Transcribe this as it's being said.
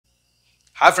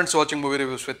Hi friends, watching movie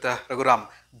reviews with Raghuram.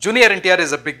 Junior NTR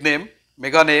is a big name,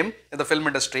 mega name in the film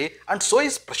industry, and so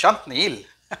is Prashanth Neel,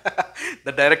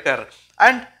 the director.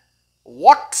 And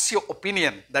what's your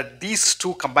opinion that these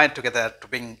two combine together to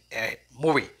bring a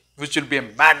movie which will be a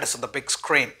madness on the big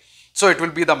screen? So it will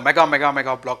be the mega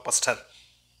blockbuster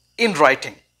in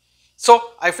writing. So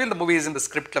I feel the movie is in the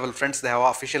script level, friends. They have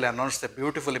officially announced a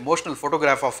beautiful emotional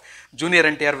photograph of Junior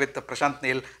NTR with Prashanth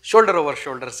Neel shoulder over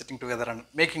shoulder sitting together and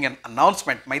making an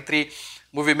announcement. My three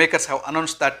movie makers have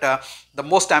announced that the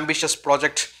most ambitious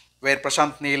project where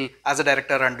Prashanth Neel as a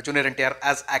director and Junior NTR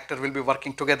as actor will be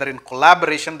working together in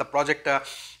collaboration. The project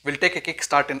will take a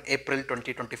kickstart in April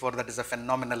 2024. That is a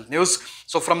phenomenal news.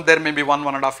 So from there, maybe one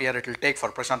and a half year it will take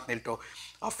for Prashanth Neel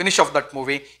to finish off that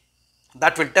movie.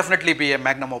 That will definitely be a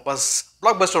magnum opus,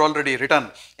 blockbuster already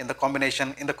written in the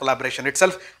combination, in the collaboration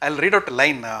itself. I'll read out a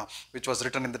line which was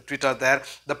written in the Twitter there.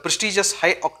 The prestigious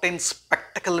high-octane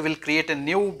spectacle will create a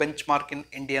new benchmark in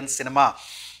Indian cinema.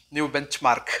 New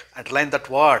benchmark. Underline that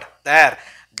word there.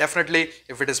 Definitely,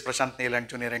 if it is Prashanth Neel and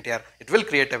Junior NTR, it will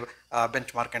create a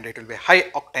benchmark and it will be a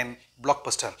high-octane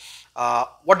blockbuster.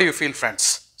 What do you feel,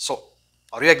 friends? So,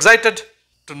 are you excited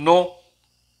to know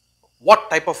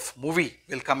what type of movie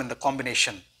will come in the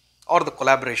combination or the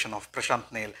collaboration of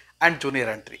Prashanth Neel and Junior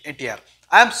NTR?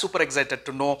 I am super excited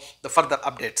to know the further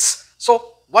updates.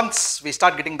 So once we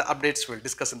start getting the updates, we'll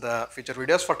discuss in the future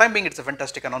videos. For time being, it's a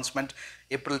fantastic announcement,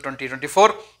 April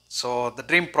 2024. So the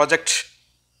dream project,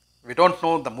 we don't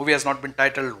know, the movie has not been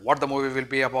titled, what the movie will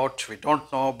be about, we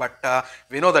don't know, but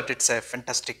we know that it's a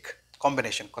fantastic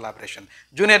combination, collaboration.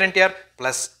 Junior NTR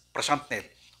plus Prashanth Neel.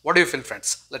 What do you feel,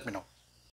 friends? Let me know.